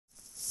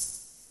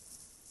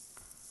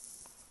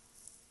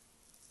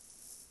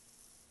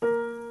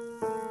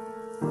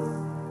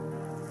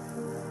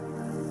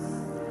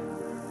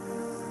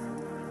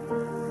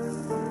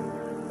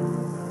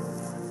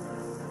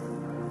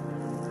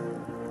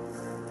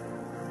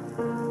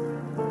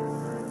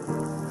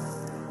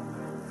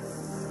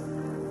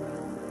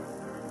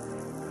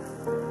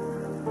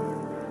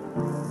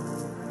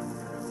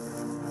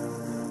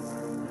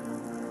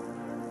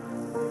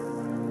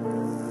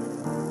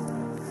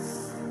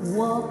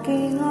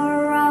walking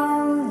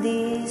around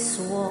these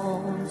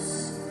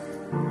walls.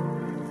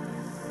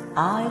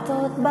 I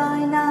thought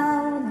by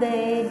now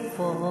they'd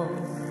fall,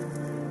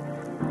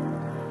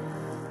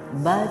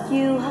 but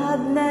you have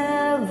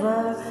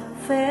never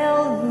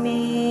failed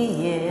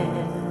me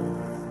yet.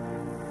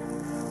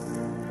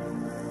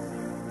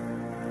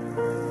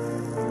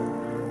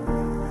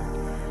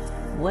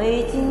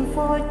 Waiting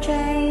for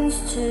change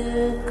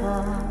to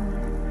come,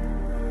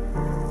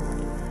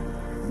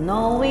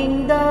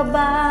 knowing the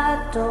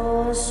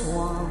battle's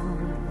won,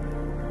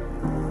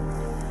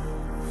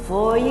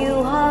 for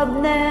you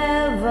have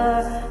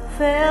never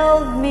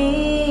failed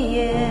me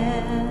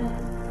yet.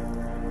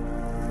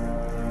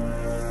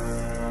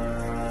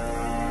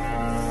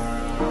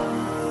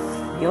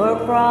 Your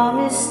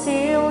promise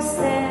still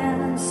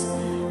stands,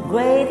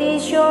 great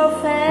is your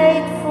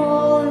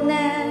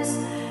faithfulness,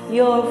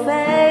 your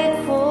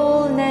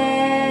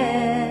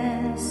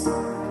faithfulness.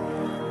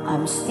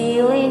 I'm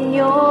still in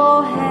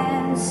your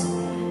hands,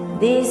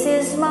 this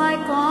is my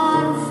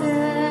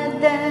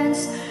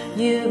confidence,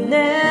 you've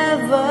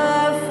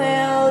never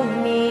failed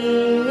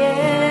me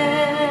yet.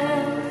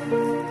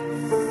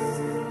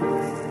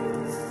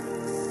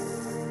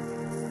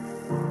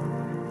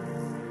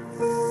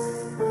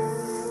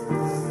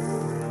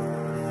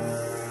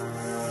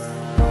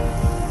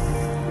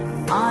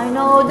 I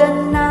know the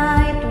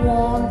night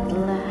won't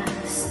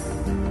last,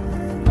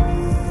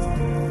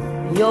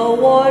 your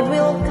word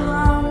will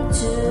come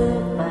to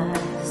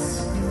pass.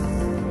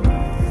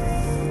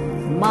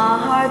 My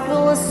heart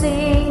will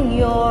sing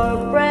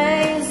your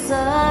praise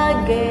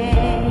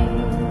again.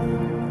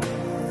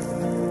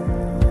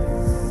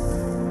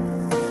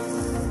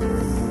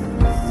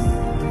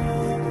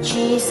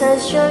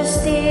 Jesus, you're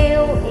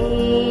still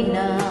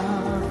enough.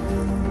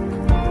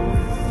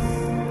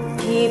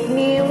 Keep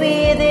me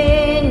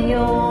within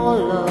your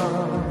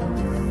love.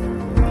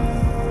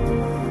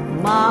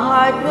 My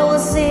heart will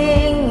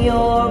sing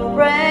your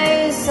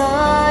praise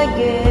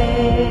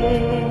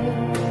again.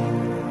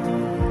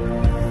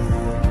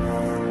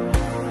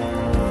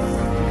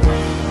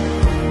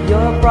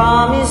 Your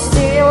promise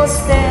still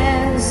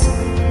stands,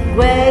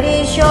 great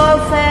is your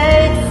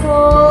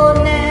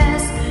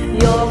faithfulness,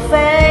 your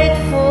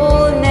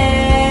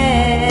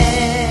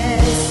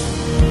faithfulness.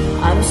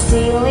 I'm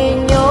still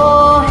in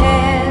your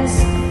hands,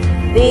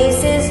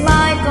 this is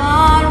my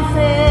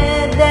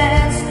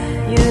confidence,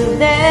 you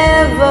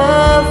never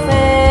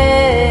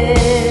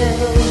fail.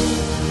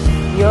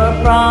 Your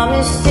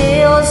promise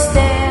still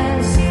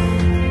stands,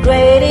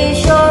 great is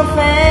your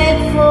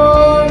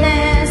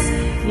faithfulness,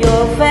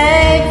 your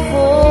faithfulness.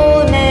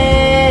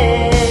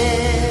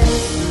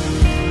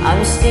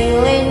 I'm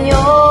still in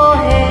your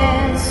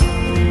hands,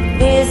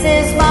 this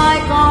is my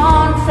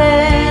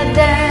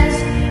confidence,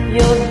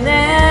 you've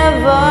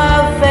never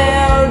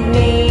failed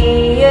me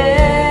yet.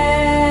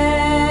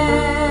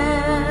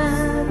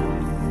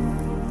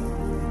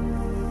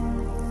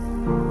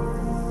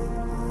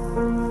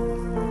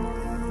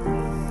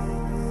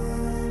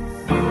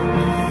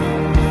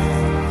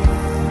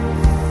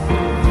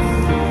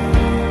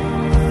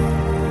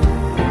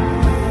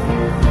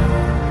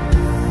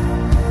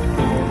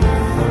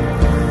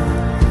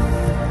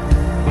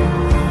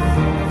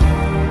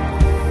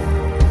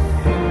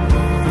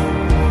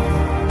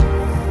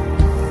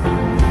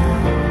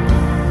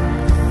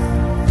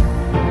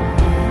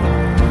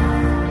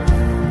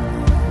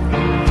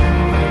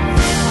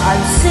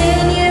 I've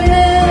seen you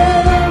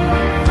move,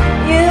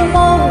 you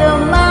move the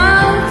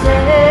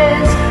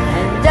mountains,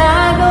 and I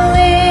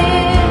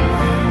believe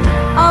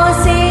I'll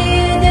see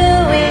you do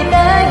it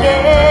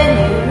again.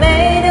 You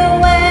made a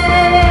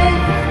way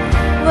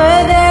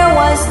where there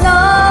was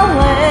no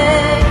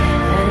way,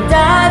 and I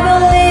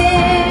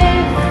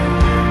believe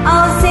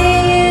I'll see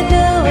you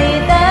do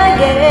it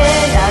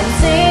again. I've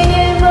seen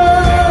you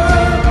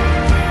move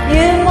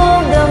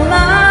the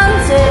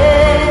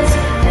mountains,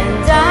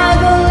 and I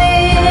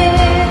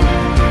believe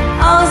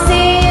I'll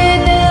see you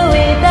do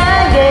it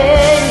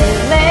again. You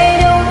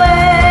made a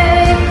way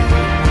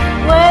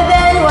where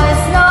there was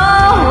no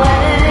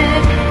way,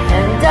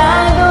 and I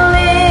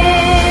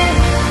believe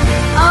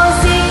I'll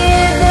see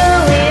you do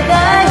it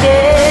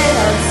again.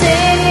 I've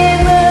seen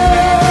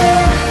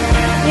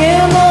you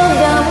move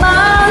the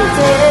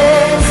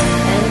mountains,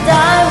 and I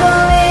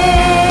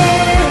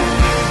believe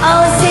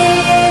I'll see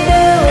you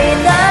do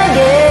it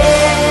again.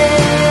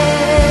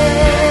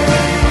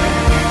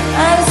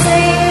 I'll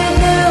see you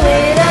do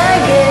it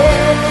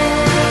again.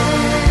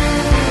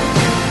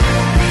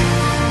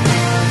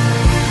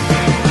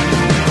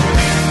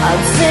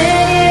 I've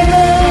seen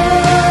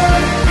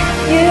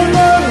you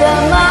move the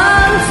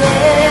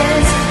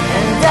mountains,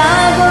 and I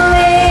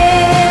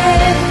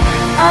believe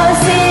I'll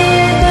see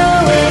you do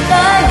it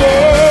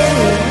again.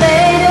 You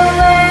made a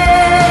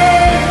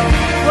way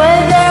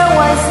where there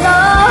was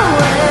no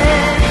way,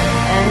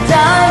 and I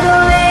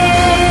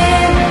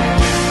believe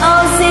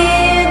I'll see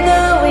you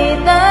do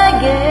it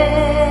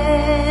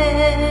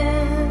again.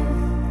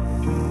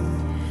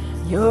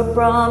 Your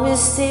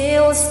promise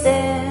still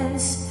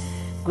stands,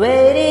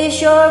 great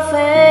is your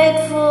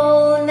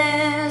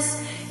faithfulness,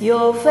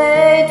 your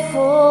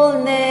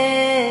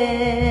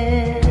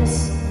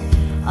faithfulness.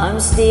 I'm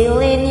still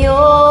in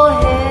your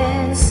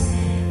hands.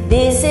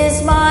 This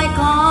is my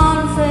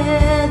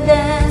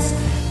confidence.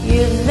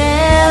 You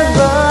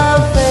never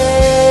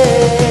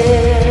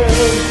fail.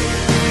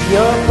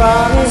 Your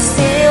promise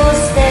still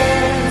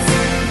stands.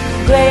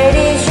 Great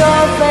is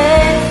your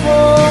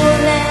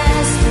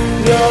faithfulness.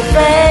 Your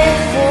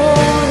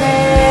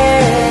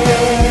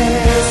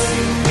faithfulness.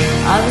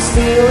 I'm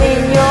still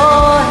in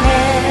your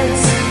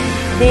hands.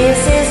 This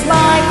is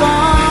my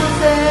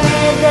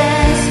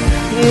confidence.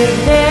 You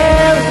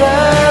never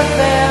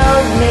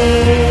failed me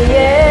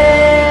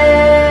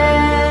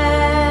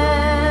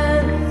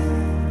yet.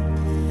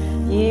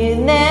 You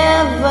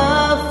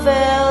never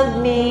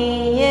failed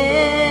me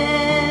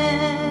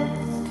yet.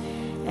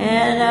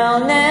 And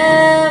I'll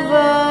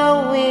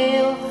never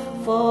will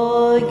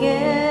forget.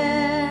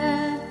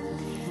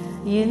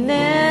 You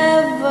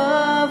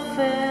never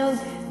failed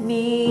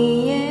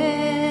me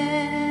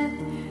yet.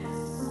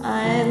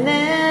 I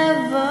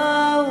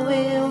never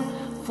will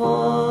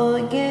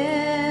forget.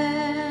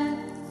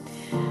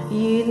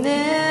 You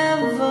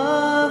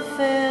never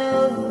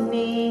failed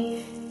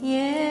me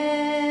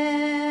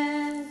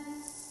yet.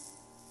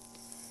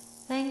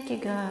 Thank you,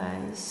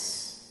 guys.